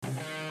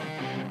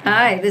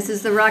Hi, this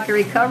is the Rock of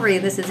Recovery.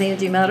 This is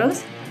Angie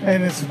Meadows.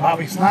 And this is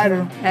Bobby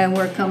Snyder. And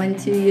we're coming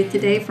to you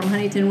today from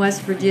Huntington,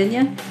 West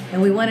Virginia.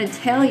 And we want to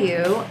tell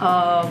you,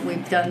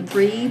 we've done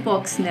 3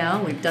 books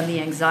now. We've done the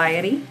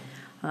anxiety.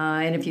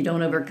 And if you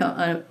don't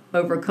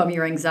overcome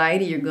your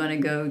anxiety, you're going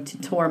to go to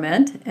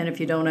torment. And if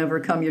you don't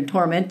overcome your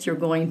torment, you're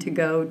going to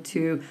go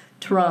to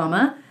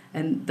trauma.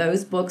 And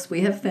those books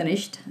we have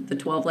finished, the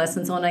 12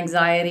 lessons on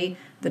anxiety,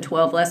 the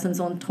 12 lessons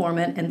on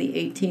torment, and the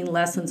 18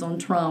 lessons on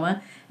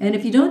trauma. And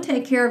if you don't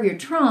take care of your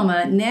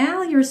trauma,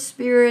 now your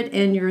spirit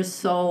and your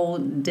soul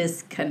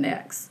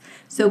disconnects.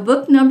 So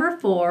book number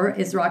 4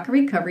 is Rock of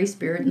Recovery,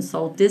 Spirit and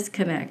Soul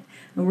Disconnect.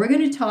 And we're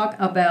going to talk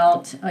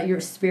about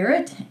your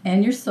spirit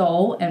and your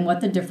soul and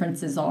what the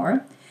differences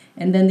are.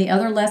 And then the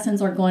other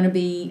lessons are going to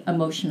be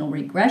emotional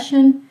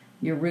regression,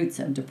 your roots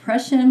of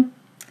depression,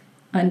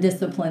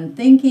 undisciplined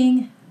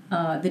thinking,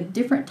 the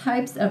different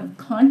types of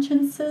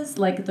consciences,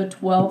 like the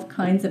 12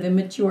 kinds of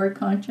immature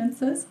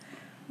consciences,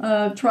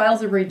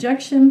 trials of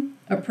rejection,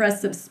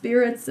 oppressive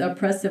spirits,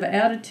 oppressive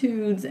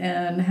attitudes,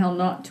 and how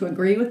not to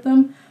agree with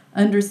them,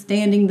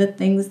 understanding the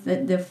things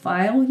that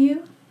defile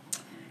you.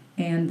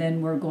 And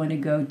then we're going to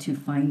go to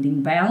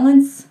finding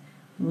balance,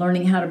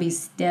 learning how to be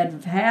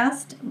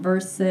steadfast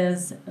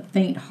versus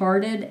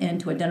faint-hearted,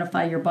 and to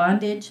identify your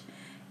bondage.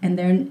 And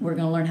then we're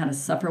going to learn how to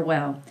suffer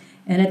well.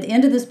 And at the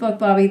end of this book,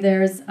 Bobby,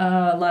 there's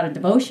a lot of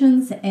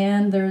devotions,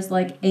 and there's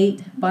like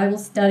 8 Bible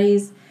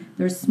studies.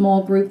 There's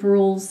small group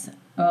rules,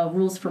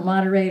 rules for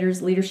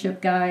moderators,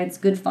 leadership guides,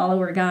 good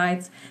follower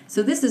guides.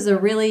 So this is a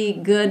really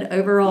good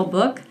overall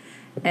book,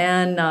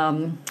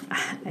 and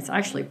it's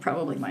actually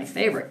probably my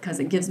favorite because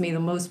it gives me the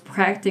most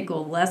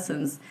practical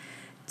lessons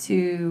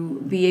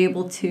to be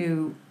able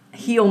to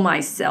heal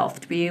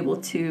myself, to be able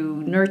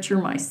to nurture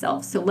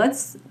myself. So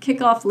let's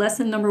kick off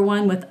lesson number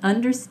 1 with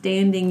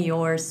understanding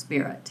your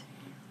spirit.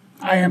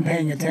 I am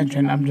paying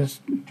attention. I'm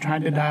just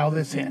trying to dial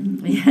this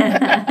in.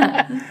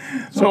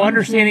 So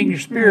understanding your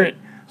spirit,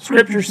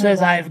 Scripture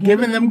says, I have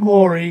given them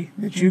glory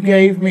that you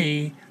gave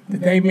me,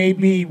 that they may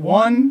be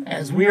one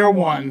as we are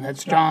one.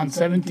 That's John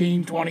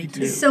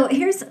 17:22. So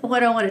here's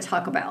what I want to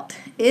talk about.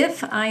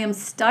 If I am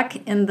stuck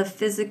in the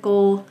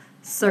physical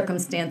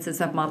circumstances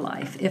of my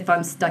life, if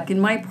I'm stuck in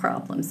my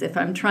problems, if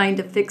I'm trying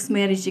to fix,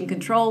 manage, and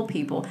control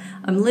people,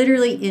 I'm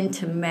literally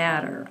into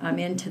matter. I'm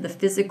into the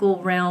physical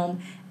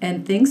realm,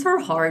 and things are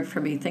hard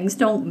for me. Things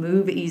don't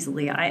move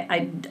easily.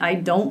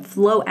 I don't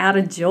flow out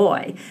of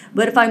joy.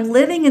 But if I'm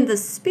living in the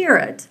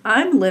spirit,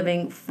 I'm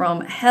living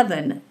from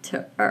heaven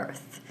to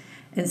earth,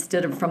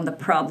 instead of from the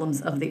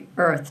problems of the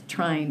earth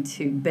trying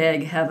to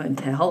beg heaven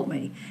to help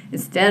me.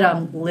 Instead,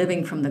 I'm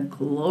living from the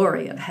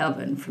glory of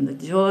heaven, from the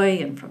joy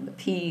and from the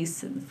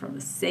peace and from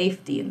the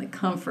safety and the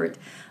comfort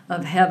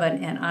of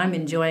heaven, and I'm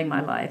enjoying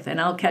my life.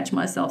 And I'll catch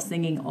myself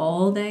singing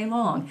all day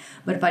long.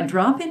 But if I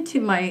drop into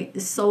my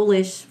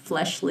soulish,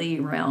 fleshly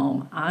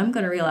realm, I'm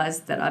going to realize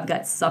that I've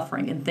got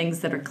suffering and things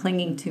that are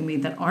clinging to me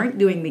that aren't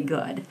doing me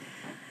good.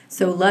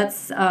 So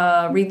let's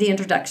read the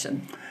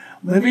introduction.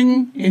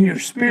 Living in your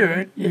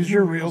spirit is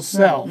your real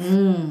self.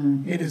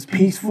 It is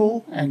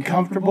peaceful and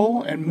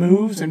comfortable and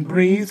moves and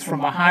breathes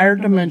from a higher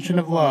dimension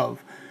of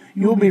love.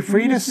 You will be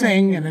free to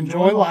sing and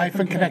enjoy life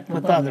and connect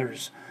with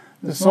others.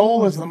 The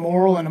soul is the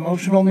moral and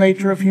emotional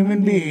nature of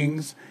human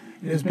beings.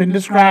 It has been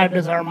described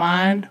as our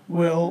mind,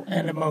 will,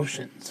 and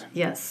emotions.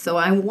 Yes, so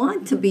I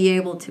want to be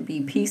able to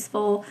be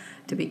peaceful,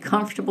 to be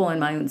comfortable in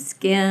my own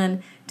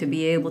skin, to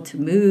be able to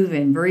move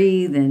and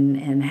breathe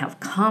and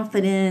have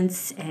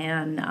confidence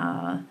and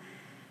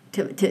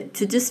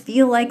to just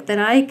feel like that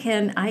I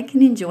can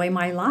enjoy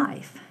my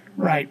life.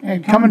 Right,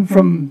 and coming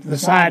from the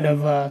side of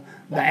the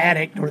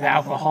addict or the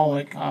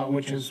alcoholic,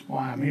 which is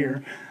why I'm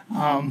here,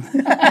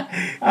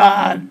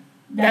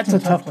 that's a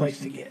tough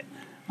place to get.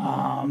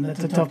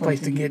 That's a tough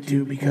place to get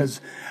to because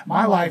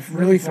my life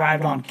really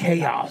thrived on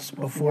chaos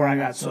before I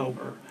got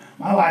sober.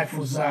 My life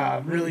was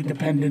really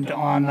dependent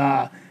on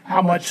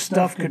how much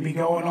stuff could be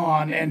going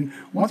on, and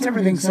once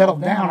everything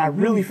settled down, I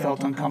really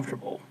felt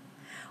uncomfortable.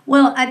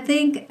 Well, I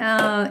think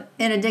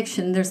in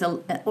addiction, there's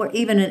or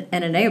even an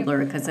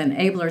enabler, because an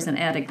enabler is an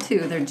addict too.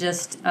 They're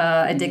just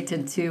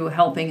addicted to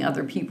helping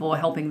other people,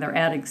 helping their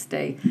addicts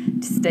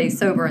stay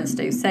sober and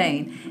stay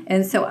sane.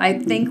 And so I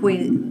think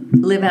we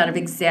live out of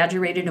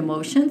exaggerated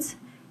emotions,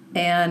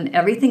 and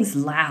everything's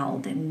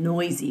loud and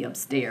noisy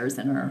upstairs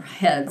in our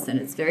heads, and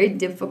it's very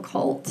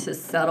difficult to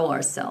settle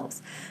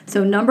ourselves.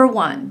 So number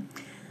 1,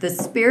 the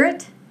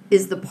spirit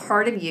is the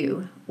part of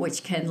you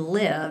which can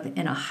live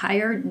in a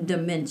higher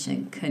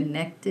dimension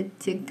connected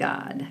to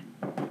God.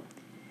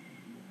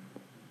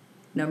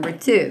 Number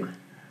 2.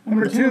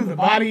 The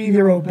body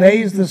either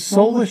obeys the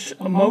soulish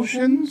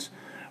emotions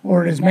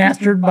or it is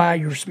mastered by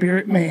your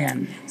spirit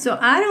man. So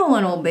I don't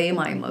want to obey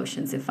my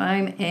emotions. If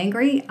I'm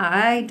angry,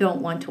 I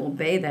don't want to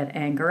obey that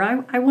anger.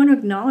 I want to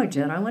acknowledge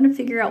it. I want to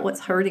figure out what's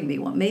hurting me,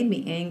 what made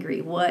me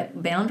angry,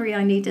 what boundary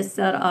I need to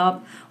set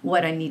up,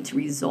 what I need to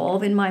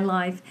resolve in my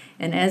life.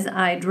 And as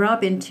I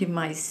drop into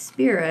my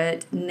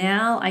spirit,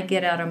 now I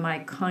get out of my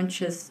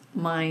conscious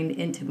mind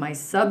into my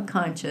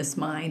subconscious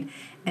mind,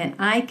 and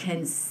I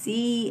can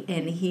see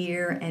and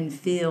hear and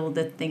feel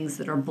the things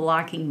that are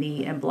blocking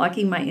me and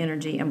blocking my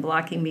energy and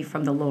blocking me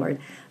from the Lord,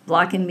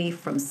 blocking me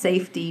from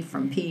safety,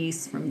 from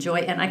peace, from joy,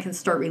 and I can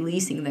start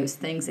releasing those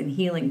things and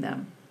healing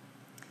them.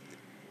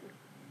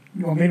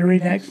 You want me to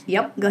read next?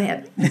 Yep, go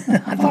ahead.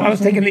 I thought I was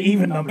taking the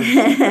even numbers.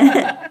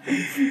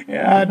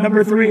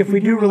 Number 3, if we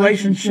do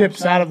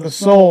relationships out of the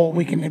soul,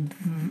 we can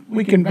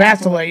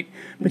vacillate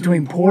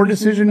between poor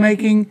decision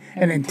making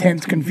and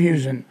intense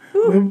confusion.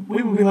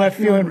 We will be left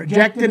feeling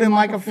rejected and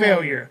like a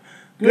failure.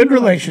 Good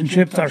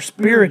relationships are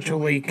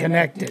spiritually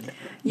connected.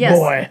 Yes.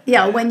 Boy.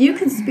 Yeah, when you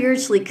can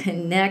spiritually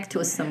connect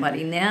with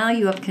somebody, now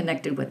you have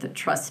connected with a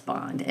trust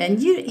bond.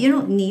 And you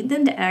don't need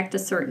them to act a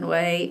certain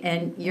way,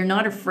 and you're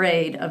not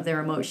afraid of their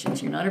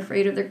emotions. You're not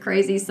afraid of their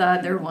crazy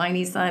side, their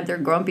whiny side, their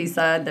grumpy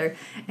side, their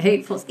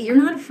hateful. You're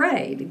not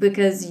afraid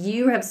because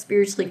you have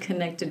spiritually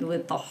connected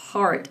with the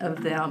heart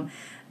of them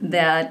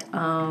that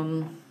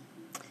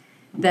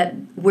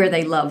where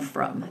they love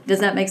from.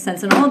 Does that make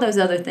sense? And all those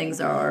other things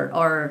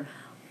are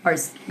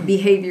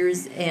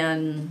behaviors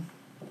and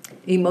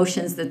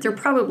emotions that they're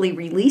probably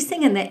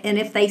releasing, and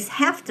if they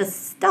have to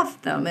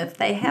stuff them, if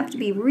they have to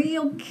be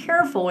real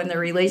careful in their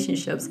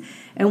relationships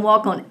and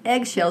walk on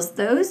eggshells,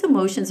 those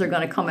emotions are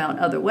going to come out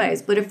other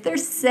ways. But if they're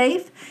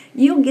safe,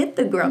 you'll get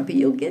the grumpy,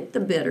 you'll get the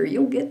bitter,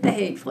 you'll get the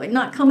hateful,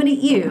 not coming at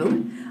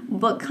you,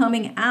 but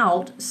coming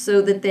out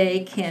so that they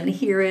can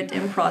hear it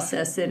and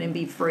process it and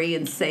be free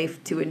and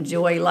safe to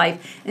enjoy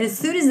life. And as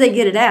soon as they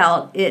get it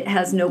out, it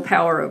has no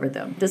power over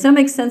them. Does that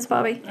make sense,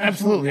 Bobby?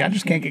 Absolutely. I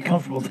just can't get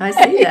comfortable. I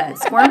see that.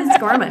 Squirming.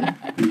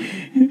 I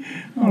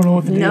don't know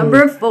what to do.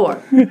 Number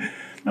 4.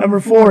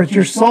 Number 4, it's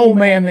your soul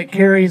man that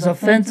carries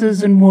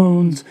offenses and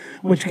wounds,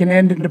 which can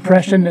end in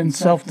depression and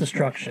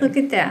self-destruction. Look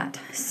at that.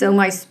 So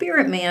my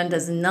spirit man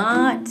does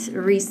not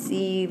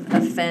receive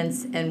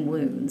offense and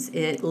wounds.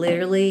 It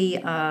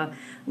literally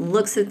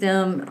looks at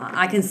them.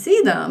 I can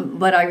see them,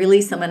 but I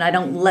release them, and I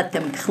don't let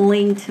them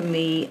cling to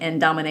me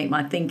and dominate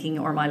my thinking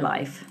or my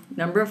life.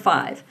 Number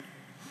 5.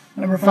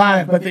 Number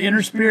 5, but the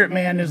inner spirit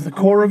man is the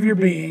core of your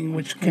being,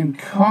 which can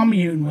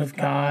commune with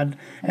God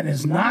and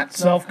is not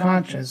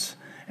self-conscious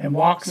and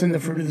walks in the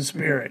fruit of the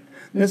Spirit.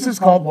 This is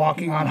called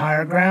walking on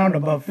higher ground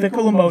above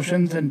fickle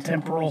emotions and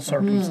temporal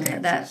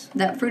circumstances.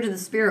 That fruit of the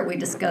Spirit, we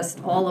discussed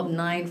all of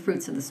 9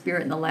 fruits of the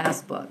Spirit in the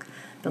last book.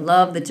 The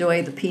love, the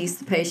joy, the peace,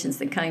 the patience,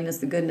 the kindness,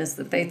 the goodness,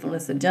 the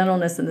faithfulness, the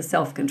gentleness, and the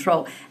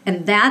self-control.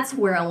 And that's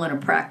where I want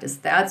to practice.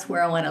 That's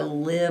where I want to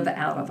live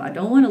out of. I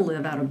don't want to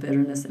live out of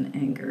bitterness and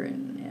anger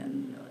and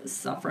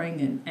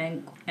suffering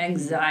and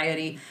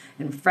anxiety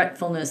and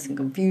fretfulness and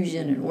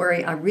confusion and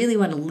worry. I really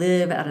want to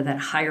live out of that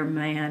higher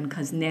man,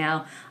 because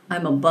now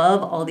I'm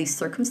above all these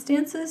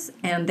circumstances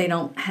and they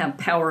don't have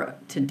power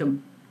to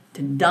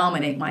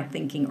dominate my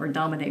thinking or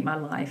dominate my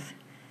life.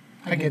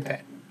 I get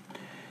that.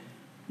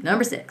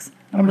 Number 6.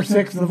 Number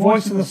 6, the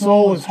voice of the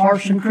soul is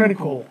harsh and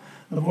critical.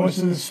 The voice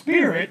of the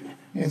spirit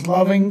is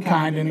loving,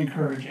 kind, and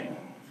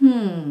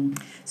encouraging.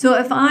 So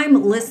if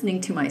I'm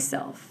listening to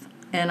myself,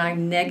 and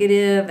I'm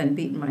negative and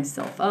beating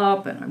myself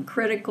up and I'm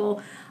critical,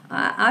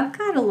 I've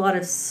got a lot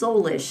of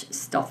soulish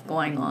stuff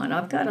going on.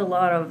 I've got a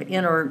lot of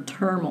inner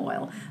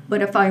turmoil.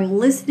 But if I'm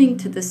listening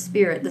to the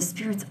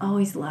Spirit's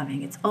always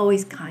loving. It's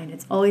always kind.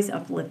 It's always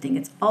uplifting.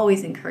 It's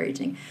always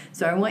encouraging.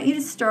 So I want you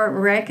to start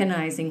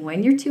recognizing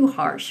when you're too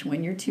harsh,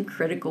 when you're too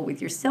critical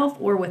with yourself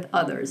or with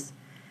others.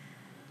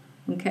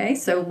 Okay,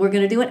 so we're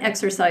going to do an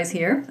exercise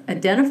here.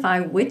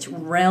 Identify which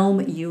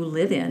realm you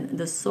live in,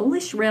 the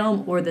soulish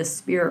realm or the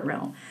spirit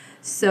realm.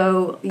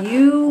 So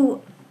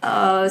you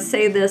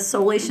say the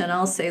soulish and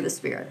I'll say the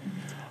spirit.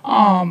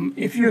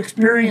 If you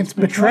experience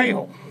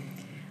betrayal,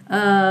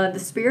 the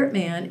spirit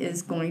man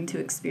is going to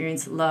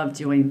experience love,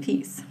 joy, and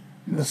peace.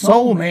 The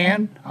soul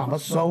man, I'm a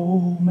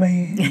soul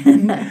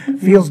man,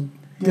 feels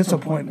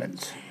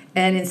disappointments.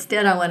 And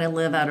instead I want to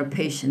live out of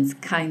patience,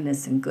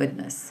 kindness, and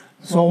goodness.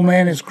 Soul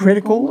man is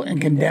critical and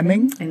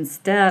condemning.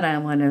 Instead I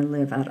want to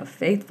live out of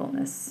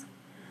faithfulness.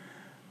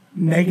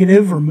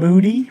 Negative or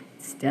moody.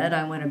 Instead,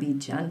 I want to be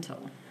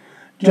gentle.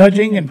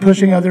 Judging and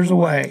pushing others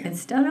away.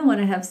 Instead, I want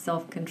to have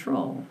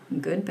self-control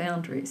and good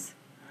boundaries.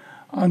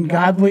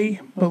 Ungodly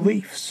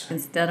beliefs.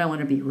 Instead, I want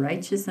to be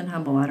righteous and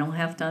humble. I don't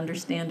have to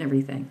understand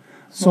everything.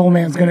 Soul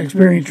man's going to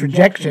experience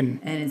rejection.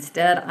 And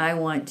instead, I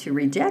want to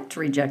reject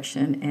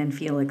rejection and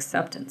feel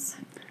acceptance.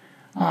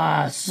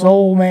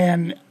 Soul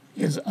man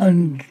is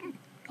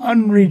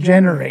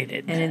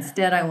unregenerated. And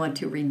instead, I want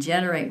to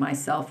regenerate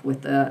myself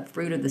with the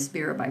fruit of the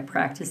Spirit by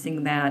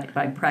practicing that,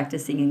 by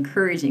practicing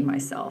encouraging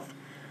myself.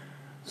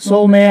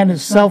 Soul man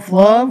is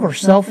self-love or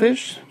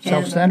selfish,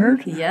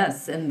 self-centered.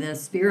 Yes, and the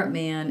Spirit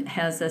man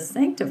has a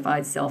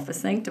sanctified self, a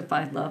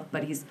sanctified love,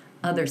 but he's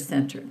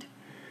other-centered.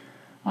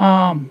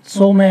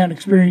 Soul man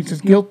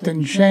experiences guilt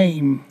and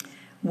shame.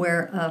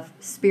 Where a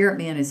Spirit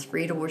man is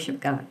free to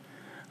worship God.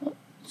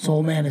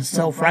 Soul man is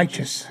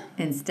self-righteous.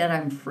 Instead,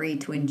 I'm free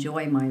to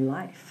enjoy my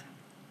life.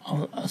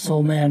 A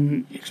soul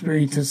man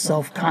experiences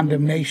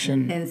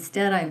self-condemnation.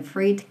 Instead, I'm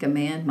free to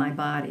command my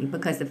body,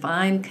 because if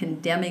I'm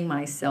condemning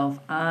myself,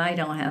 I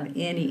don't have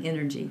any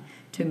energy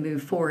to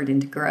move forward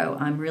and to grow.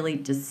 I'm really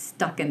just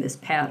stuck in this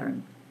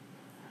pattern.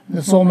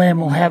 The soul man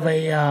will have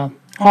a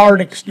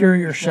hard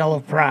exterior shell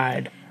of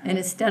pride. And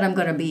instead, I'm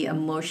going to be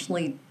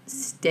emotionally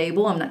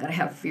stable. I'm not going to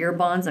have fear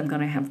bonds. I'm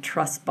going to have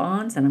trust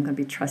bonds, and I'm going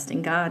to be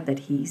trusting God that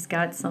He's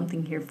got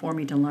something here for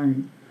me to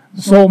learn.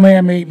 The soul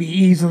man may be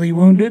easily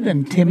wounded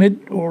and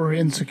timid or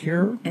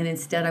insecure. And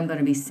instead, I'm going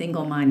to be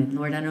single-minded.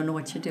 Lord, I don't know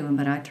what you're doing,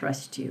 but I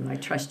trust you. I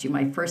trust you.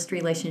 My first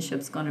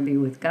relationship's going to be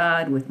with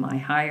God, with my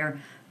higher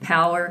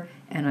power,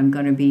 and I'm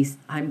going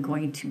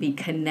to be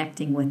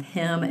connecting with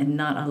Him and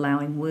not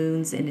allowing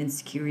wounds and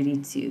insecurity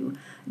to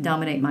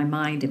dominate my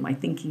mind and my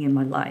thinking and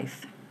my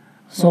life.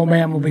 Soul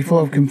man will be full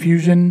of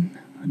confusion,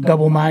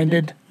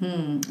 double-minded.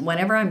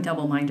 Whenever I'm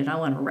double-minded, I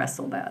want to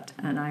wrestle that,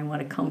 and I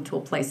want to come to a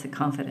place of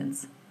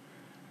confidence.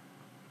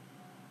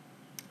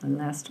 And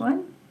last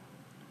one.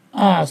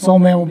 Soul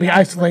man will be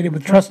isolated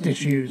with trust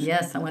issues.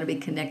 Yes, I want to be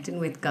connected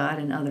with God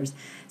and others.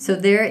 So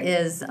there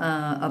is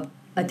a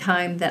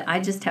time that I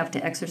just have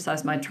to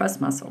exercise my trust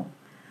muscle.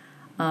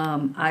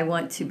 I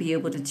want to be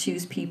able to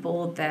choose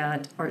people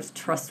that are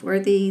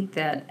trustworthy,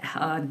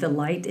 that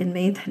delight in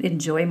me, that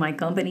enjoy my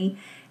company,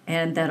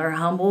 and that are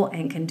humble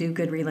and can do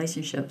good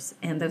relationships.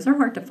 And those are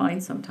hard to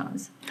find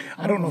sometimes.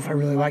 I don't know if I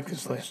really like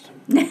this list.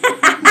 Because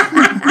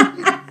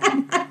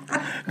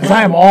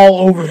I am all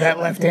over that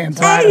left-hand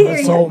side of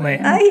the soul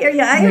man. I hear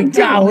you. I am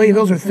too. Golly,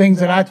 those are things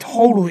that I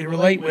totally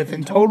relate with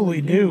and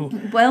totally do.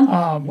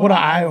 Well, what an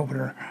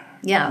eye-opener.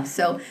 Yeah,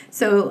 so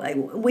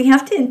we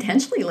have to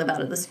intentionally live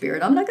out of the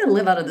Spirit. I'm not going to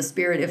live out of the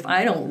Spirit if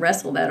I don't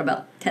wrestle that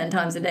about 10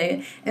 times a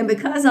day. And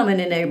because I'm an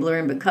enabler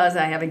and because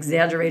I have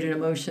exaggerated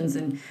emotions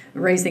and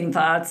racing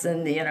thoughts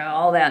and,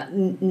 all that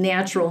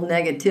natural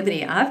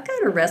negativity, I've got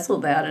to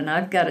wrestle that, and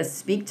I've got to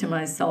speak to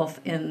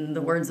myself in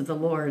the words of the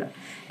Lord.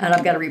 And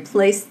I've got to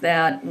replace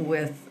that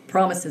with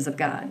promises of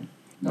God.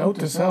 Note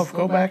to self,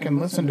 go back and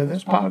listen to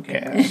this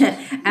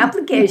podcast.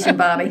 Application,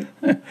 Bobby.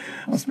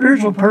 A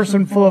spiritual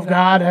person full of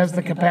God has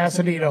the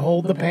capacity to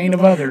hold the pain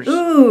of others.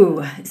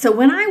 Ooh, so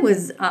when I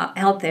was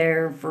out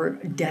there for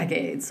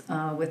decades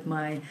with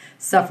my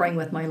suffering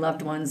with my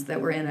loved ones that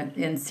were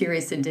in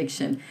serious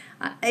addiction,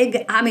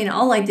 I mean,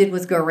 all I did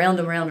was go around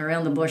and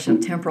around the bush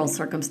of temporal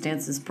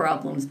circumstances,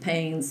 problems,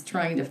 pains,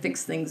 trying to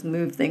fix things,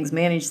 move things,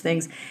 manage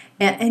things.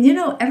 And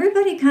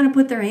everybody kind of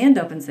put their hand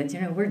up and said,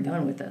 we're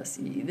done with this.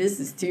 This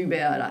is too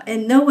bad.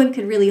 And no one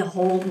could really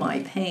hold my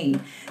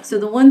pain. So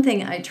the one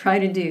thing I try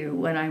to do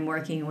when I'm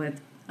working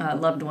with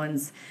loved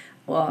ones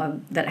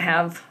that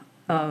have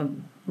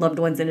loved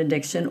ones in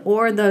addiction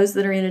or those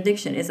that are in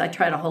addiction is I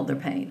try to hold their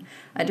pain.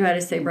 I try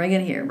to say, bring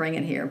it here, bring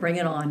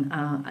it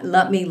on.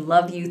 Let me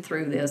love you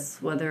through this,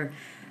 whether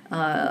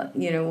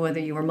whether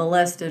you were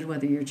molested,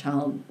 whether your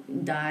child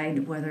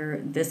died,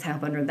 whether this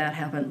happened or that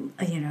happened,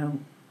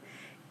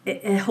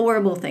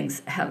 horrible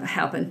things have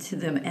happened to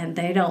them, and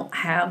they don't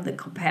have the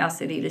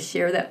capacity to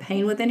share that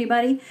pain with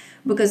anybody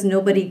because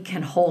nobody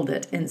can hold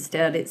it.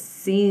 Instead, it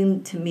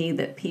seemed to me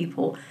that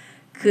people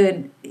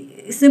could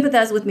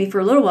sympathize with me for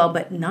a little while,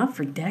 but not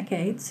for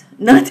decades.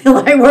 Not till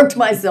I worked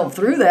myself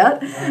through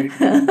that.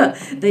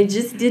 Right. They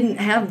just didn't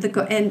have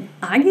and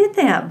I get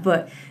that,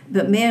 but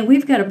man,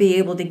 we've got to be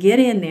able to get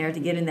in there, to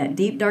get in that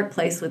deep, dark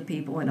place with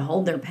people and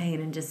hold their pain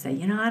and just say,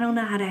 I don't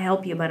know how to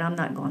help you, but I'm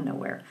not going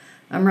nowhere.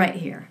 I'm right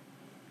here.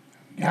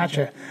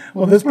 Gotcha.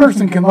 Well, this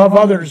person can love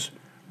others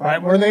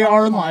right where they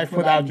are in life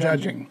without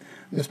judging.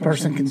 This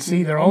person can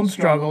see their own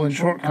struggle and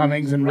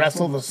shortcomings and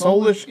wrestle the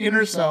soulish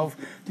inner self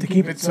to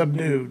keep it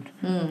subdued.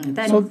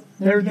 So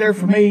they're there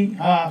for me.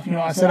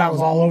 I said I was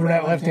all over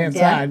that left-hand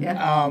side.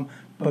 Yeah.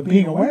 But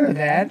being aware of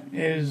that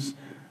is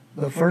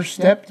the first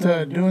step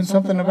to doing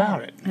something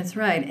about it. That's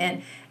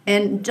right.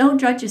 And don't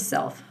judge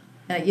yourself.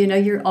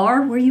 You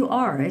are where you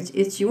are.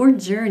 It's your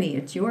journey.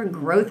 It's your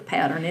growth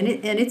pattern, and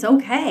it's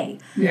okay.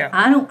 Yeah.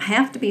 I don't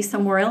have to be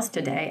somewhere else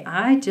today.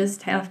 I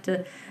just have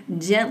to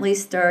gently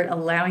start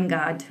allowing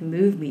God to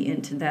move me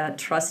into that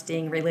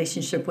trusting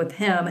relationship with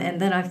Him,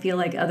 and then I feel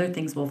like other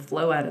things will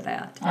flow out of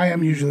that. I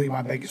am usually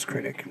my biggest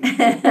critic.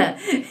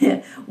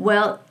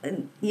 Well,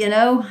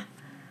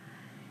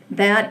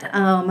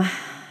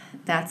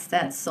 that's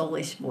that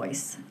soulish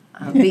voice.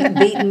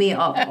 Beating me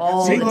up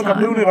all the time. See, look, I'm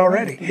doing it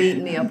already.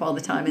 Beating me up all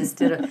the time.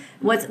 Instead of,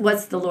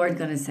 what's the Lord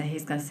going to say?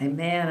 He's going to say,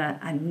 man,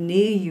 I knew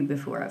you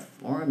before I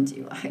formed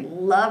you. I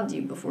loved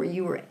you before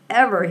you were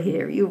ever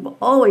here. You've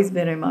always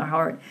been in my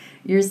heart.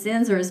 Your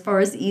sins are as far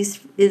as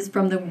east is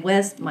from the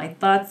west. My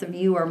thoughts of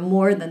you are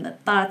more than the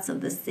thoughts of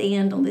the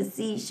sand on the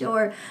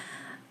seashore.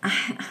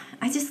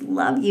 I just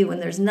love you,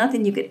 and there's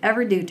nothing you could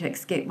ever do to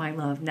escape my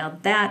love. Now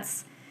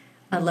that's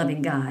a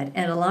loving God.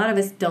 And a lot of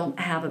us don't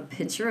have a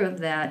picture of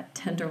that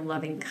tender,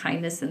 loving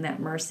kindness and that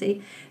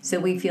mercy.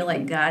 So we feel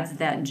like God's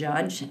that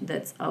judge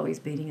that's always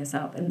beating us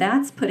up. And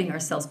that's putting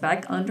ourselves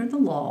back under the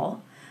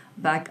law,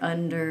 back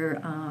under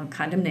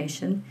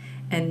condemnation,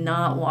 and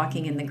not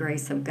walking in the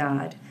grace of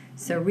God.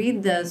 So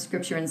read the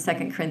scripture in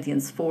 2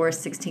 Corinthians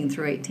 4:16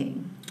 through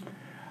 18.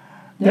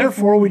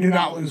 Therefore we do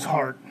not lose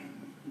heart.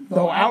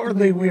 Though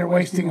outwardly we are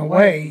wasting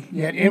away,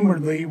 yet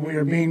inwardly we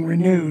are being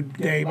renewed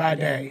day by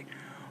day.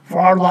 For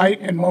our light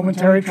and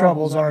momentary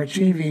troubles are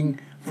achieving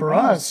for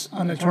us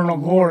an eternal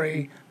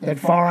glory that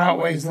far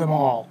outweighs them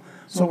all.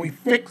 So we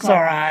fix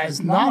our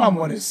eyes not on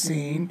what is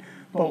seen,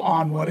 but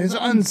on what is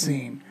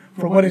unseen.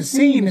 For what is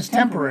seen is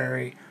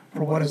temporary,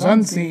 for what is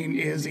unseen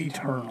is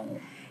eternal.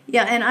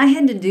 Yeah, and I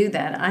had to do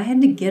that. I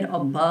had to get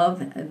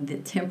above the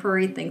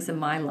temporary things in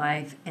my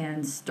life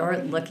and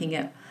start looking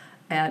at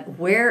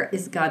where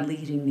is God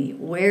leading me?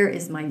 Where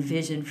is my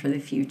vision for the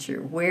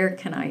future? Where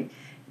can I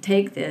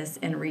take this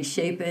and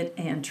reshape it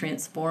and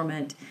transform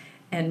it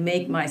and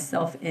make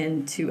myself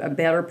into a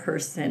better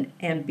person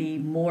and be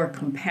more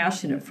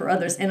compassionate for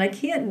others? And I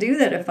can't do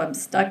that if I'm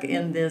stuck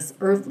in this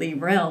earthly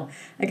realm.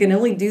 I can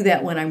only do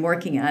that when I'm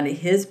working out of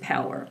His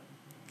power.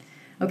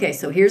 Okay,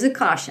 so here's a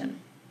caution.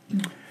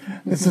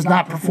 This is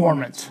not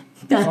performance.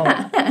 So,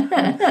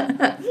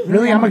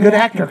 really, I'm a good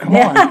actor. Come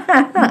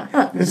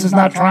on. This is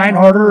not trying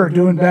harder or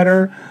doing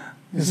better.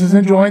 This is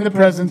enjoying the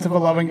presence of a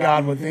loving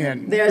God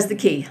within. There's the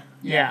key.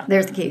 Yeah.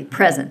 There's the key.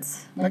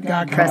 Presence. Let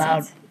God come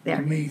Presence. out There.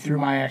 to me through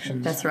my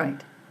actions. That's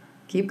right.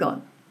 Keep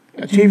going.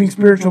 Achieving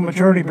spiritual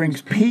maturity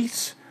brings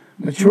peace.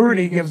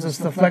 Maturity gives us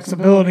the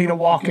flexibility to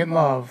walk in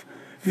love.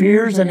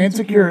 Fears and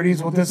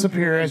insecurities will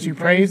disappear as you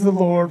praise the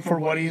Lord for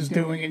what He is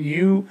doing in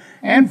you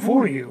and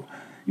for you.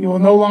 You will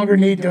no longer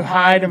need to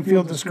hide and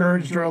feel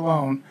discouraged or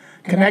alone.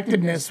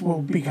 Connectedness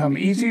will become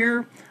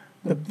easier.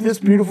 This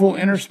beautiful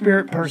inner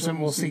spirit person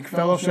will seek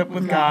fellowship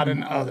with God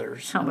and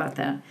others. How about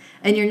that?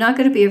 And you're not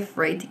going to be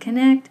afraid to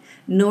connect,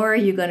 nor are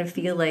you going to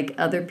feel like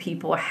other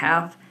people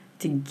have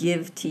to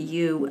give to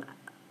you.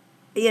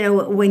 You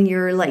know, when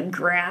you're like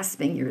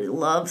grasping, you're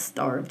love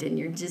starved and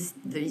you're just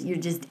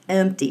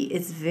empty.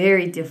 It's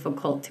very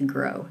difficult to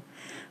grow.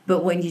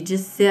 But when you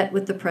just sit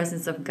with the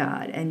presence of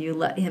God and you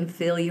let Him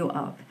fill you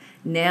up,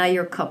 now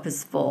your cup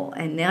is full.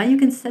 And now you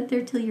can sit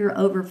there till you're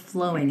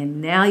overflowing.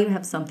 And now you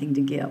have something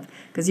to give.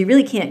 Because you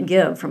really can't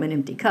give from an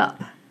empty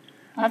cup.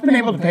 I've been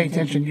able to pay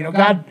attention. You know,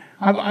 God,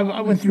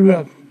 I went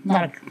through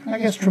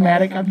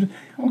traumatic. I'm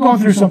going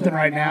through something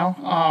right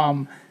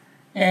now.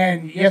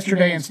 And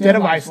yesterday, instead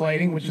of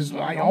isolating, which is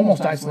I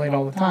almost isolate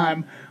all the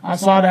time, I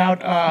sought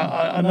out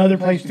another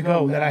place to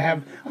go that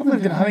I've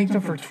lived in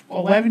Huntington for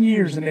 11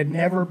 years and had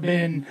never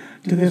been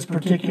to this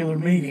particular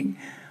meeting.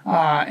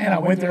 And I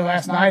went there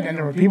last night, and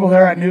there were people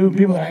there I knew,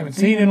 people that I haven't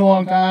seen in a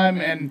long time,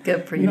 and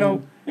good for you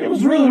know, it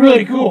was really,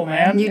 really cool,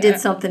 man. You did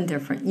something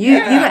different. You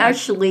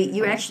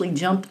actually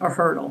jumped a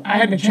hurdle. I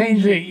had to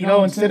change it, you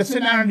know, instead of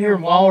sitting down here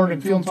and wallowing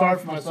and feeling sorry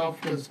for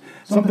myself because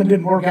something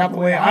didn't work out the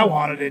way I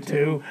wanted it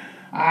to.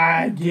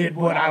 I did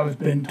what I was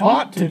been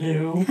taught to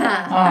do,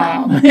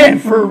 and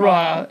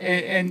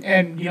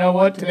you know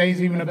what?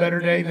 Today's even a better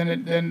day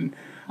than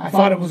I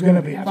thought it was going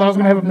to be. I thought I was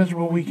going to have a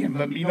miserable weekend,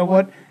 but you know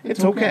what?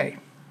 It's okay.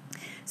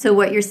 So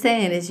what you're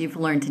saying is you've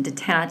learned to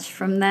detach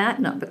from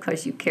that, not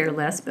because you care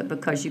less, but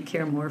because you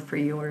care more for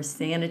your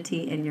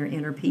sanity and your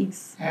inner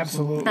peace.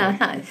 Absolutely.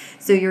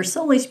 So your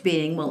soulish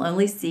being will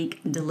only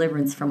seek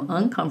deliverance from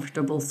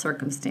uncomfortable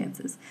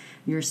circumstances.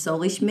 Your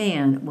soulish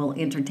man will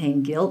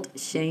entertain guilt,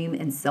 shame,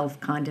 and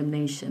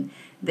self-condemnation.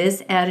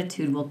 This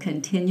attitude will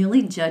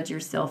continually judge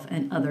yourself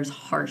and others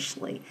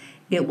harshly.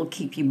 It will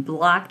keep you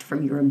blocked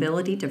from your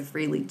ability to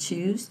freely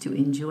choose to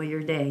enjoy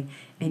your day,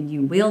 and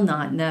you will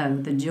not know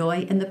the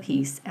joy and the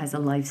peace as a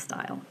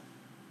lifestyle.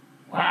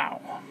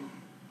 Wow.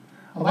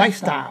 A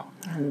lifestyle.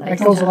 That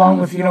goes along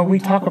with, you know, we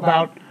talk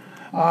about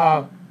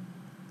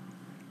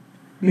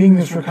being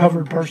this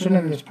recovered person,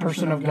 and this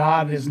person of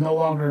God is no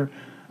longer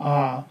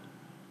what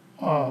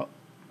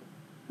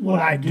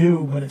I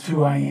do, but it's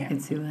who I am.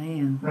 It's who I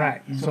am.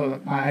 Right. Yeah. So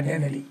my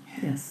identity.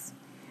 Yes.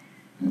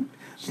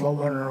 Slow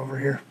learner over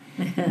here.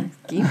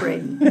 Keep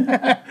reading.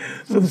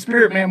 So the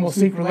spirit man will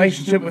seek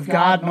relationship with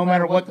God no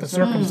matter what the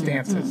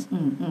circumstances.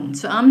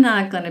 So I'm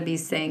not going to be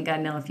saying, God,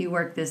 now if you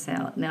work this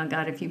out, now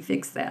God, if you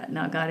fix that,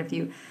 now God, if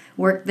you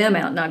work them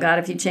out, now God,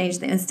 if you change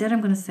that. Instead,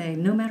 I'm going to say,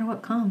 no matter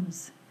what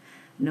comes,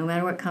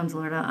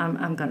 Lord,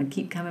 I'm going to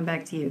keep coming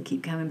back to you,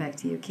 keep coming back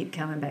to you, keep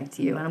coming back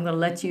to you, and I'm going to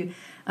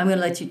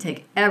let you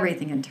take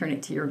everything and turn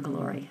it to your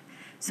glory.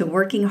 So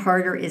working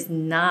harder is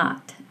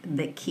not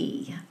the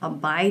key.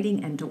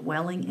 Abiding and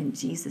dwelling in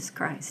Jesus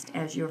Christ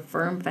as your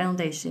firm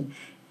foundation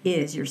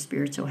is your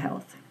spiritual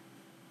health.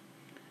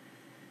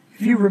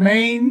 If you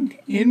remain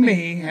in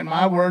me and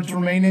my words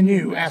remain in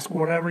you, ask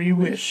whatever you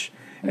wish,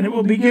 and it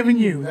will be given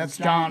you. That's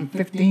John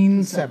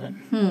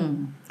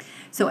 15:7.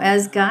 So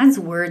as God's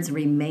words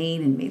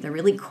remain in me, the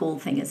really cool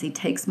thing is He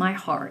takes my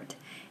heart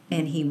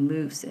and He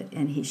moves it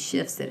and He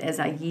shifts it as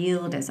I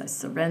yield, as I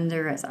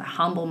surrender, as I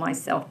humble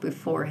myself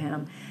before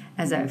Him,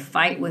 as I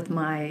fight with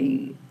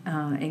my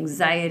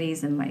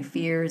anxieties and my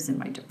fears and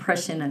my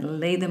depression,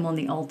 and lay them on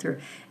the altar,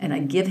 and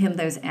I give Him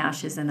those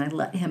ashes, and I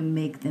let Him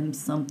make them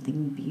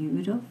something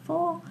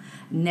beautiful.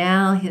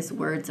 Now His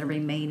words are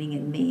remaining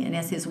in me, and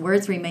as His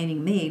words remaining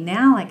in me,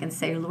 now I can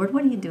say, Lord,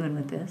 what are you doing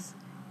with this?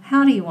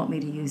 How do you want me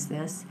to use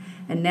this?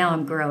 And now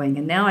I'm growing,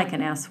 and now I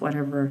can ask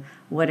whatever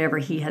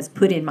He has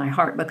put in my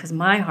heart, because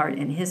my heart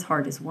and His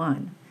heart is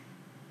one.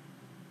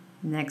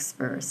 Next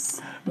verse.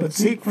 But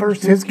seek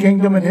first his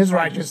kingdom and his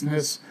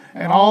righteousness,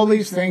 and all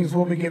these things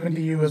will be given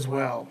to you as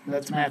well.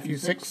 That's Matthew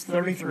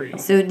 6:33.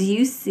 So do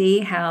you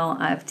see how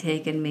I've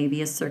taken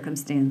maybe a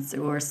circumstance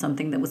or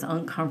something that was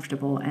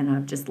uncomfortable and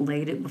I've just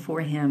laid it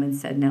before him and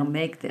said, now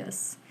make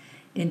this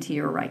into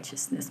your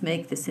righteousness.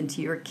 Make this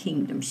into your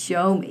kingdom.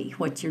 Show me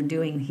what you're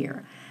doing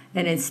here.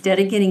 And instead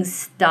of getting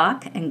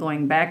stuck and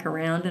going back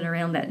around and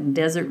around that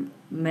desert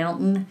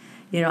mountain,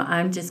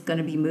 I'm just going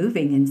to be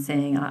moving and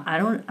saying, I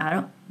don't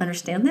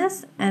understand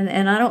this,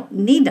 and I don't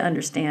need to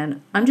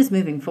understand. I'm just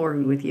moving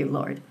forward with you,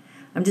 Lord.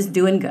 I'm just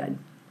doing good.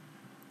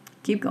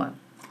 Keep going.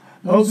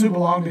 Those who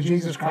belong to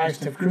Jesus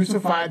Christ have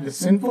crucified the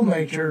sinful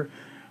nature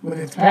with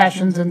its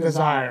passions and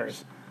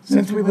desires.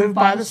 Since we live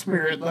by the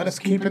Spirit, let us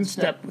keep in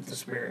step with the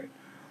Spirit.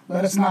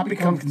 Let us not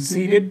become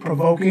conceited,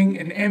 provoking,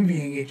 and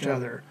envying each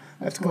other.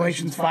 That's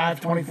Galatians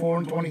 5:24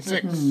 and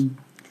 26.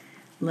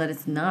 Let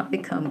us not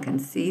become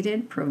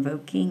conceited,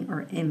 provoking,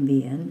 or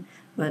envying,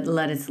 but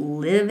let us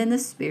live in the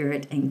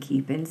Spirit and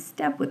keep in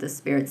step with the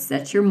Spirit.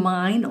 Set your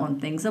mind on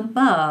things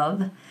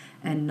above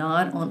and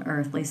not on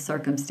earthly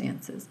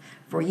circumstances.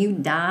 For you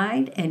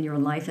died, and your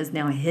life is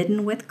now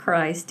hidden with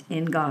Christ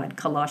in God.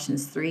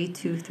 Colossians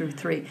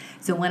 3:2-3.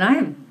 So when I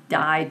have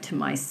died to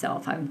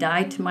myself, I've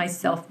died to my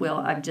self-will.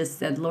 I've just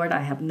said, Lord, I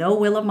have no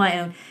will of my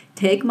own.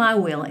 Take my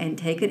will and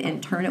take it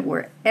and turn it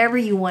wherever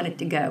you want it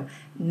to go.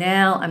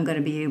 Now I'm going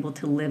to be able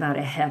to live out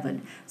of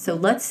heaven. So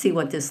let's see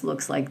what this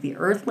looks like, the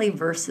earthly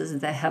versus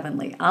the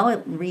heavenly.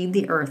 I'll read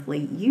the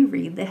earthly. You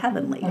read the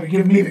heavenly. Oh,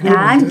 give me the good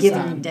I'm ones this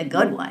giving time. you the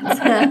good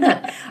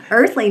ones.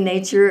 Earthly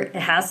nature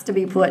has to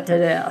be put to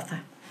death.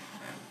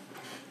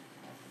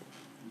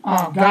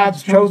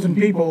 God's chosen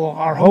people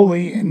are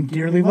holy and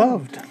dearly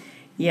loved.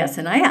 Yes,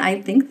 and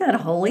I think that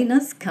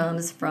holiness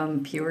comes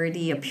from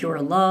purity, a pure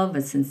love,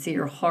 a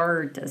sincere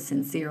heart, a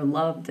sincere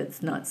love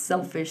that's not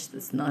selfish,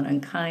 that's not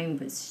unkind,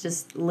 but it's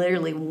just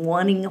literally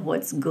wanting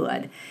what's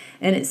good.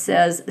 And it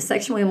says,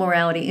 sexual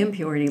immorality,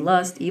 impurity,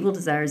 lust, evil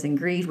desires, and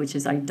greed, which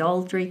is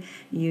idolatry,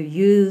 you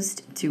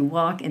used to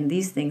walk in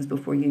these things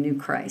before you knew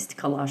Christ.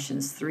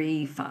 Colossians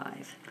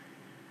 3:5.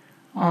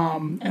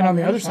 And on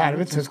the other side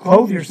of it says,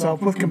 clothe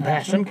yourself with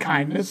compassion,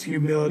 kindness,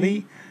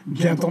 humility,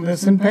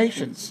 gentleness, and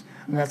patience.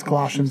 And that's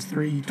Colossians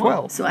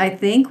 3:12. So I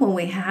think when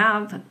we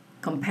have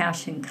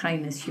compassion,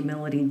 kindness,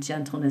 humility,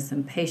 gentleness,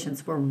 and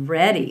patience, we're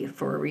ready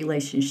for a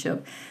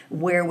relationship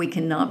where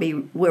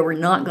we're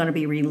not going to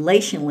be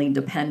relationally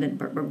dependent,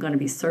 but we're going to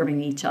be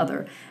serving each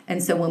other.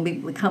 And so when we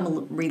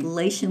become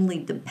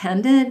relationally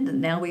dependent,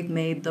 now we've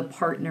made the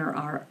partner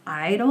our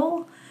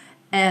idol.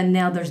 And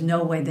now there's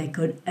no way they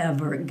could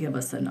ever give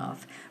us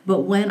enough.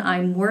 But when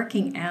I'm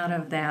working out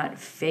of that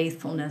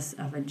faithfulness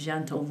of a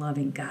gentle,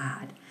 loving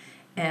God,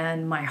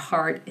 and my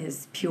heart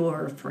is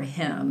pure for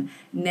him,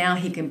 now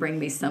he can bring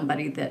me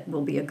somebody that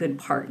will be a good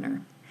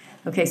partner.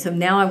 Okay, so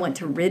now I want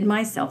to rid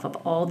myself of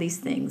all these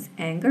things: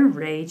 anger,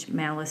 rage,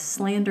 malice,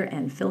 slander,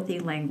 and filthy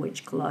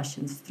language.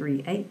 Colossians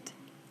 3:8.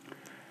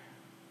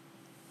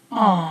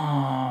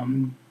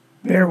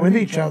 Bear with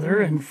each other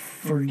and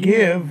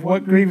forgive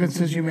what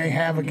grievances you may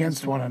have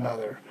against one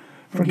another.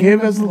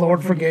 Forgive as the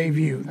Lord forgave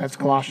you. That's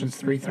Colossians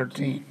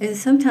 3:13. And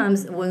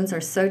sometimes wounds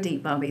are so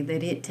deep, Bobby,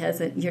 that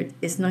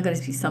it's not going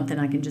to be something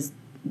I can just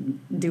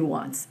do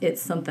once.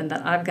 It's something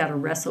that I've got to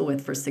wrestle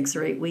with for 6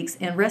 or 8 weeks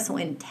and wrestle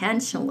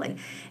intentionally.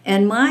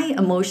 And my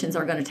emotions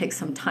are going to take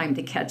some time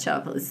to catch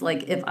up. It's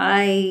like if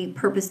I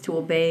purpose to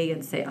obey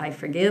and say, I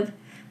forgive,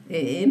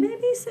 it may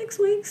be 6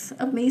 weeks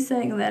of me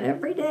saying that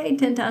every day,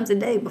 10 times a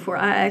day, before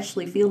I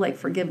actually feel like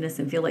forgiveness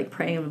and feel like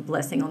praying and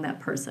blessing on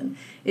that person.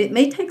 It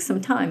may take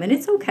some time, and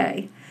it's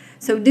okay.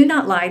 So do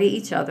not lie to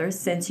each other,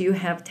 since you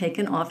have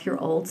taken off your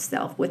old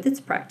self with its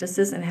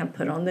practices and have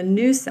put on the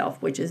new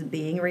self, which is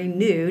being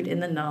renewed in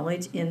the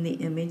knowledge in the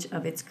image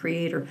of its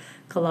creator.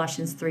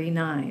 Colossians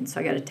 3:9. So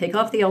I got to take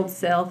off the old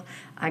self.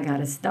 I got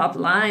to stop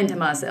lying to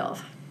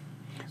myself.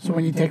 So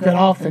when you take that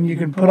off, then you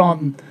can put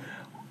on,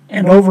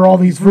 and over all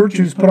these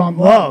virtues, put on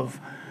love,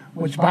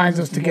 which binds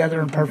us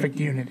together in perfect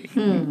unity.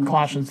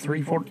 Colossians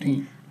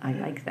 3:14. I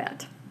like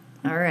that.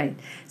 All right.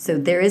 So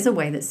there is a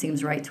way that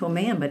seems right to a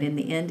man, but in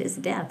the end is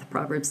death.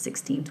 Proverbs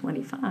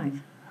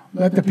 16:25.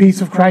 Let the peace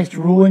of Christ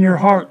rule in your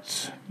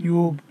hearts.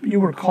 You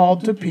were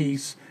called to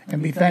peace,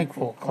 and be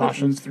thankful.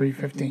 Colossians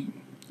 3:15.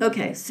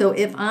 Okay, so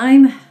if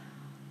I'm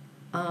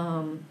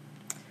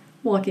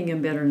walking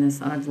in bitterness,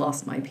 I've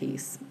lost my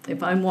peace.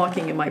 If I'm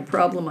walking in my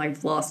problem,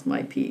 I've lost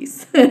my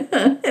peace.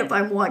 If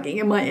I'm walking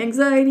in my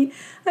anxiety,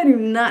 I do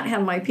not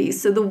have my peace.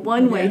 So the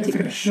one way It's to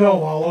going to show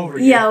all over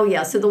you. Yeah, oh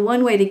yeah. So the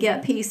one way to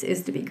get peace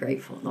is to be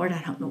grateful. Lord,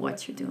 I don't know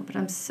what you're doing, but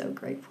I'm so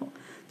grateful.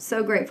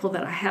 so grateful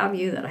that I have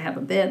you, that I have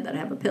a bed, that I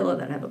have a pillow,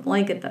 that I have a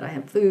blanket, that I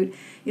have food.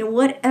 You know,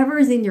 whatever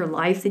is in your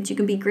life that you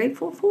can be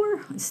grateful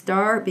for,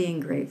 start being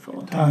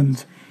grateful.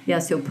 Tons. Yeah,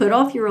 so put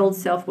off your old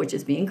self, which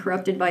is being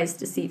corrupted by its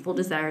deceitful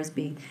desires,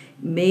 being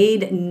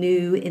made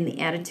new in the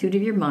attitude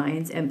of your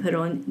minds, and put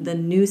on the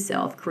new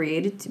self,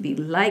 created to be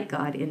like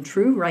God in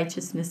true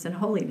righteousness and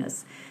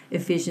holiness.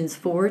 Ephesians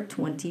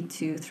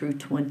 4:22 through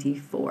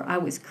 24. I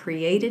was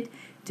created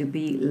to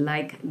be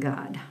like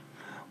God.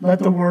 Let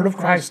the word of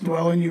Christ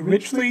dwell in you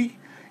richly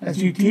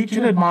as you teach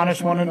and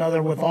admonish one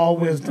another with all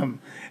wisdom,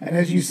 and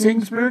as you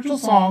sing spiritual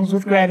songs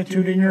with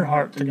gratitude in your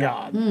heart to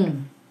God.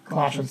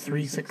 Colossians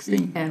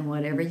 3:16. And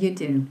whatever you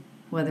do,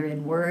 whether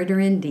in word or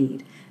in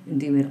deed,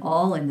 do it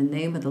all in the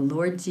name of the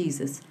Lord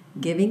Jesus,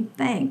 giving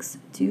thanks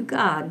to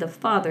God the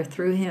Father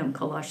through him.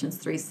 Colossians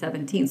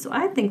 3:17. So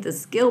I think the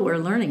skill we're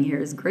learning here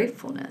is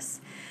gratefulness.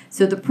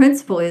 So the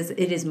principle is,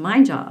 it is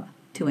my job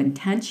to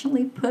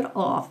intentionally put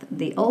off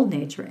the old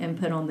nature and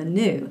put on the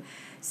new.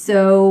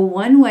 So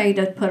one way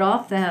to put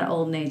off that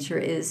old nature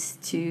is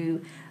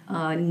to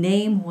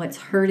name what's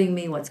hurting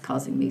me, what's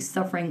causing me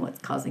suffering, what's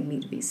causing me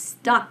to be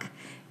stuck,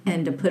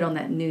 and to put on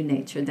that new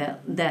nature.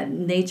 That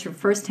nature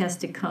first has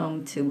to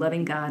come to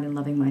loving God and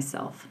loving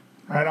myself.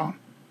 Right on.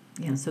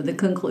 Yeah, so the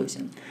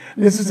conclusion.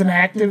 This is an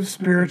active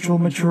spiritual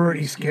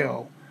maturity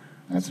skill.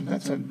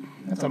 That's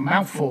a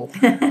mouthful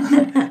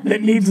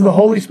that needs the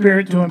Holy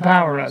Spirit to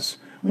empower us.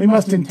 We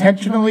must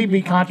intentionally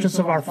be conscious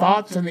of our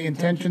thoughts and the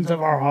intentions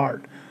of our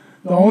heart.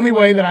 The only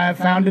way that I have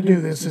found to do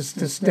this is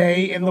to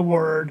stay in the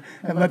Word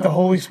and let the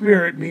Holy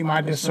Spirit be my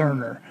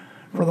discerner.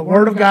 For the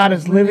Word of God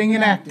is living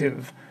and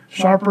active,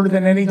 sharper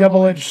than any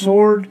double-edged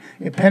sword.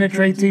 It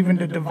penetrates even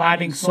to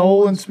dividing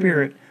soul and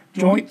spirit,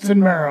 joints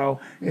and marrow.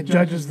 It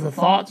judges the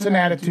thoughts and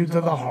attitudes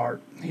of the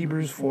heart.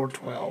 Hebrews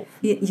 4:12.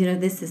 You know,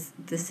 this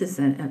is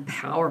a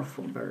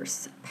powerful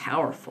verse.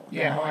 Powerful.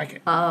 Yeah, I like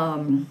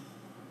it.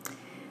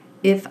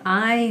 If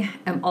I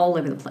am all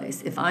over the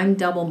place, if I'm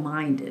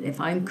double-minded,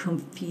 if I'm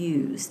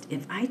confused,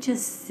 if I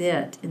just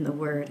sit in the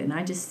Word and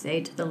I just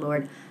say to the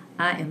Lord,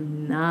 I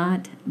am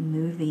not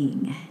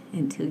moving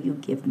until you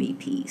give me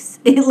peace.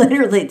 It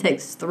literally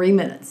takes 3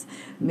 minutes,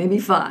 maybe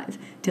 5,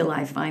 till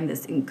I find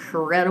this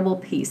incredible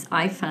peace.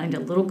 I find a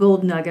little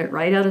gold nugget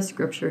right out of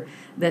Scripture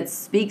that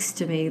speaks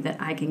to me that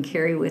I can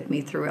carry with me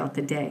throughout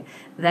the day.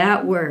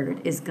 That word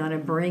is going to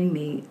bring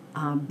me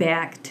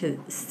back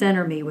to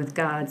center me with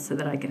God so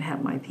that I can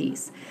have my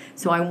peace.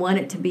 So I want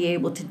it to be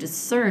able to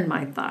discern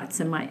my thoughts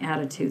and my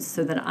attitudes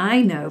so that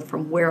I know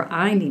from where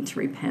I need to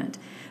repent.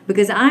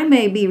 Because I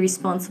may be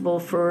responsible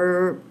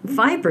for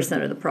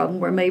 5% of the problem,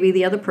 where maybe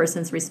the other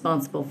person's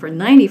responsible for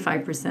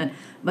 95%,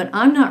 but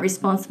I'm not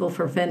responsible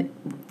for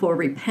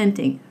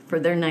repenting for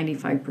their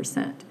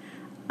 95%.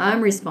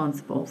 I'm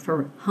responsible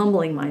for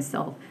humbling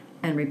myself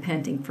and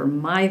repenting for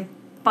my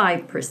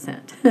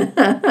 5%.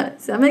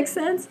 Does that make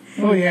sense?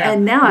 Oh, yeah.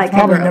 And now it's I can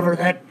probably grow. never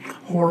that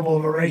horrible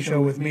of a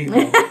ratio with me,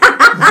 though.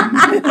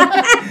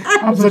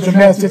 I'm such a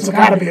mess. It's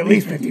got to be at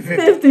least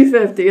 50-50.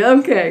 50-50,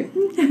 okay.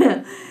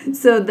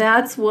 So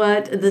that's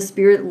what the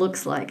Spirit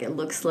looks like. It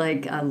looks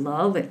like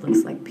love. It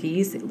looks like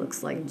peace. It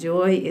looks like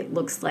joy. It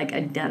looks like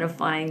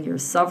identifying your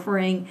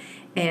suffering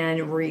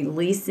and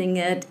releasing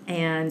it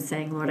and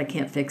saying, Lord, I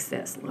can't fix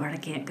this. Lord, I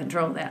can't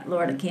control that.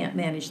 Lord, I can't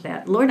manage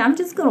that. Lord, I'm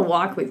just going to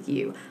walk with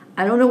you.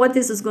 I don't know what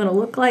this is going to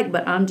look like,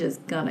 but I'm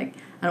just going to.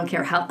 I don't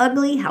care how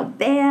ugly, how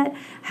bad,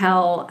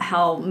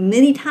 how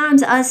many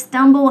times I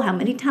stumble, how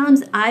many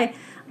times I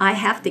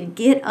have to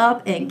get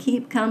up and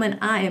keep coming.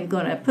 I am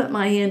going to put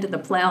my hand to the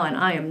plow, and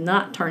I am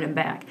not turning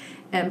back.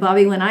 And,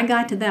 Bobby, when I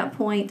got to that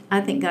point, I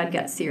think God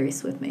got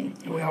serious with me.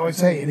 We always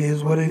say it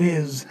is what it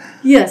is.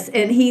 Yes,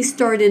 and he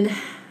started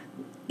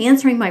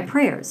answering my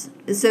prayers.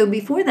 So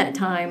before that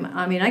time,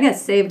 I mean, I got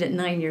saved at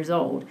 9 years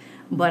old.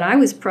 But I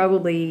was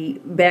probably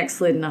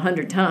backslidden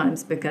 100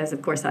 times because,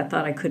 of course, I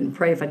thought I couldn't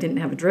pray if I didn't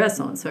have a dress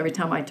on. So every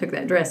time I took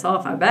that dress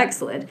off, I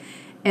backslid.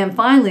 And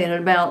finally, at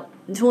about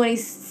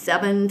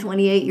 27,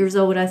 28 years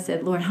old, I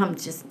said, Lord,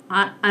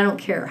 I don't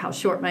care how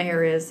short my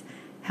hair is,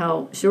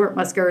 how short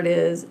my skirt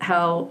is,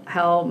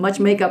 how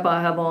much makeup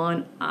I have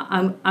on.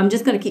 I'm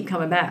just going to keep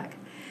coming back.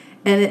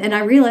 And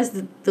I realized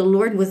that the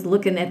Lord was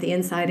looking at the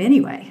inside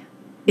anyway.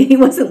 He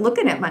wasn't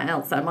looking at my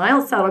outside. My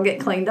outside will get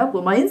cleaned up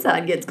when my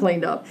inside gets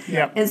cleaned up.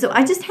 Yep. And so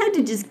I just had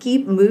to just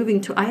keep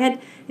moving. I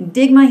had to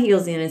dig my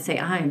heels in and say,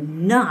 I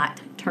am not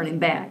turning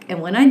back.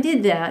 And when I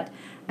did that,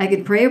 I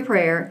could pray a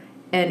prayer,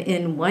 and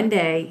in one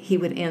day, he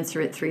would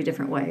answer it 3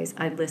 different ways.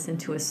 I'd listen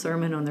to a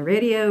sermon on the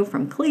radio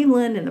from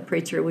Cleveland, and the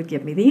preacher would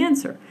give me the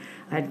answer.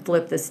 I'd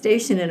flip the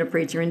station, and a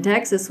preacher in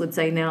Texas would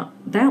say, now,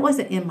 that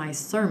wasn't in my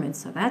sermon,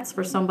 so that's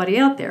for somebody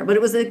out there. But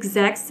it was the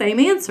exact same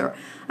answer.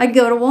 I'd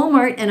go to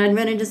Walmart, and I'd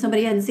run into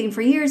somebody I hadn't seen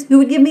for years who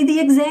would give me the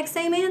exact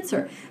same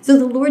answer. So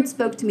the Lord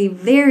spoke to me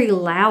very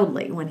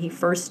loudly when he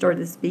first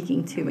started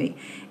speaking to me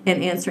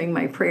and answering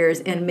my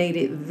prayers, and made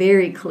it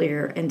very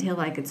clear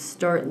until I could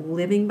start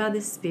living by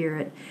the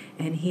Spirit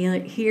and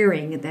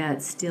hearing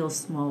that still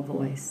small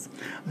voice.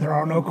 There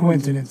are no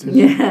coincidences.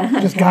 Yeah.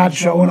 Just God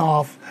showing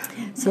off.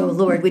 So,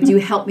 Lord, would you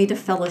help me to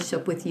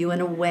fellowship with you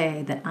in a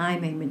way that I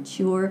may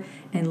mature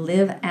and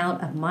live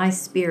out of my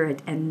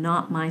spirit and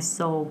not my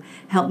soul.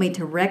 Help me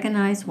to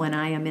recognize when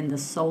I am in the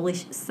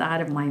soulish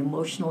side of my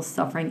emotional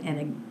suffering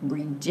and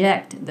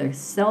reject the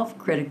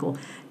self-critical,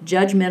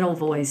 judgmental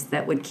voice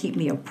that would keep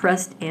me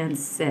oppressed and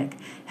sick.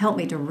 Help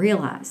me to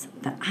realize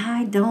that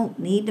I don't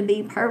need to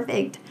be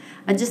perfect.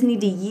 I just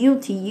need to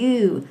yield to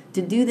you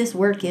to do this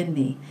work in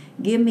me.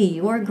 Give me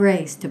your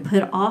grace to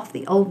put off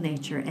the old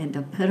nature and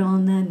to put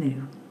on the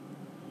new.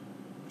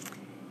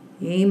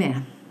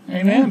 Amen.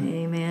 Amen.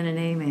 Amen and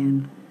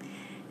amen.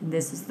 And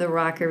this is the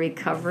Rock of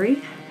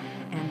Recovery,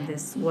 and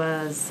this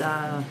was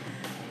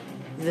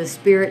the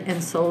Spirit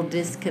and Soul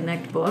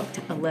Disconnect book,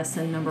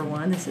 lesson number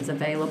 1. This is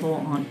available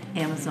on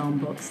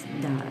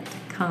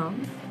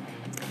AmazonBooks.com.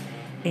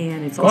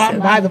 And it's Go out also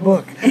and buy the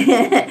book.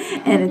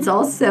 and it's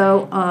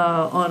also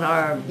on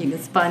our. You can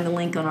find the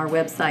link on our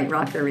website,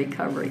 Rock of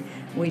Recovery.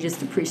 We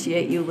just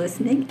appreciate you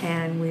listening,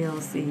 and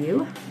we'll see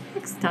you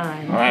next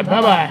time. All right,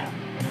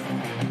 bye-bye.